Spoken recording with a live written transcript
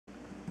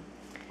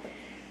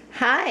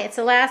Hi, it's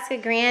Alaska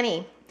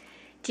Granny.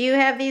 Do you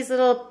have these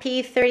little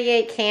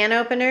P38 can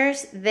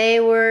openers?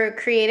 They were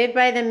created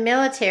by the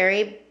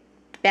military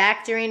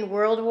back during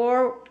World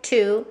War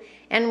II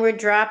and were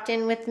dropped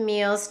in with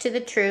meals to the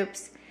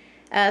troops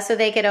so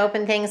they could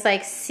open things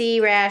like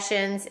C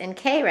rations and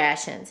K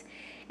rations.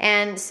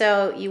 And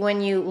so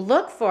when you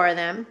look for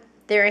them,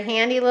 they're a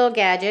handy little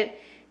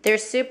gadget. They're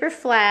super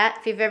flat.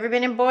 If you've ever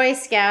been in Boy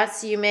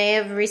Scouts, you may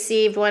have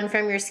received one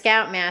from your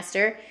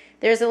Scoutmaster.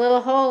 There's a little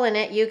hole in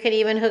it. You could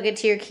even hook it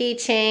to your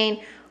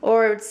keychain,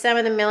 or some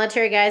of the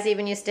military guys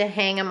even used to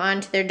hang them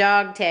onto their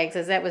dog tags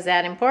as that was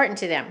that important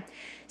to them.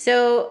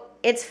 So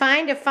it's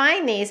fine to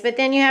find these, but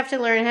then you have to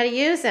learn how to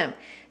use them.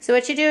 So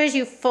what you do is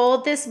you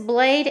fold this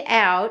blade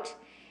out,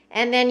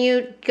 and then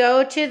you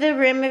go to the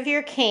rim of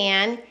your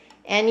can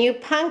and you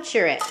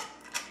puncture it.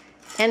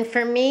 And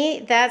for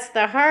me, that's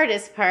the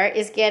hardest part,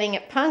 is getting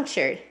it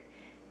punctured.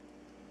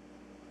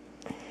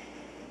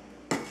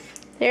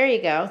 There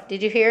you go.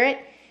 Did you hear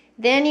it?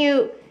 Then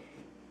you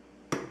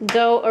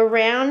go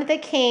around the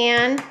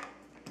can,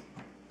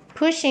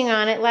 pushing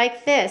on it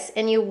like this,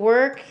 and you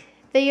work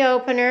the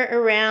opener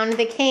around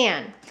the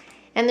can.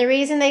 And the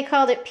reason they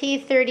called it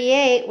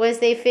P38 was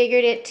they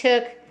figured it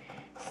took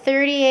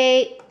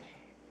 38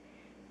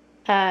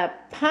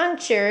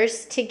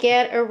 punctures to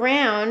get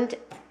around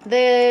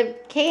the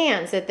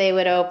cans that they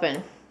would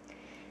open.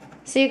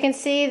 So you can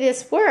see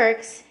this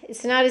works.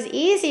 It's not as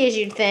easy as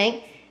you'd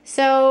think.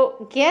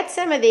 So get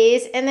some of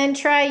these and then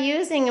try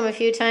using them a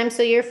few times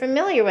so you're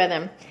familiar with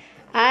them.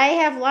 I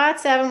have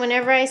lots of them.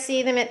 Whenever I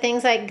see them at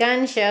things like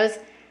gun shows,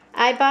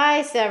 I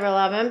buy several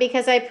of them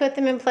because I put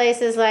them in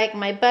places like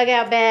my bug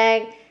out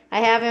bag. I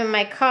have them in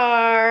my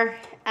car.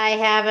 I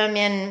have them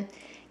in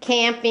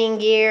camping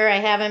gear. I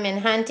have them in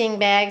hunting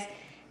bags.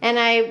 And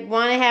I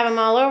want to have them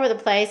all over the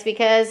place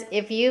because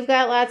if you've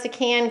got lots of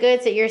canned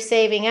goods that you're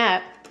saving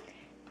up,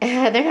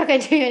 they're not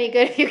going to do you any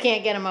good if you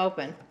can't get them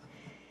open.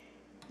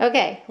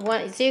 Okay,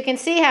 so you can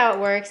see how it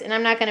works, and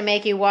I'm not going to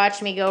make you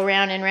watch me go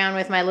round and round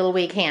with my little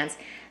weak hands.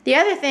 The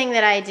other thing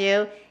that I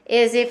do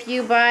is if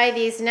you buy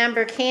these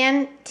number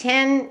 10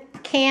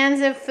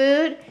 cans of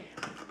food,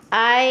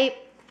 I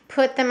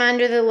put them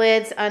under the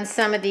lids on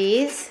some of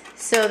these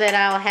so that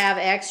I'll have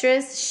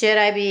extras should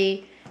I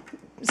be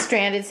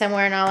stranded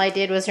somewhere and all I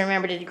did was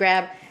remember to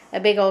grab a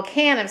big old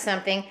can of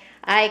something.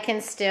 I can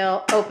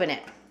still open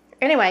it.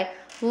 Anyway,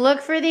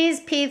 look for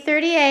these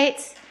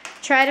P38s.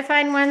 Try to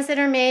find ones that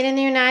are made in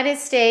the United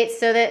States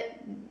so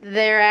that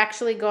they're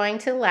actually going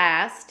to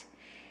last.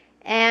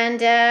 And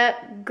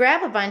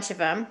grab a bunch of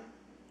them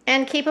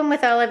and keep them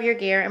with all of your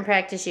gear and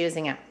practice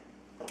using them.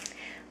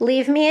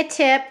 Leave me a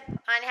tip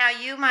on how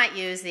you might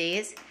use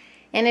these.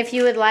 And if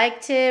you would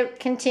like to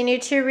continue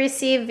to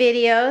receive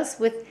videos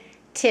with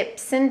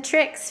tips and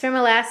tricks from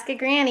Alaska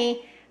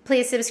Granny,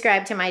 please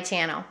subscribe to my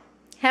channel.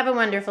 Have a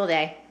wonderful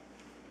day.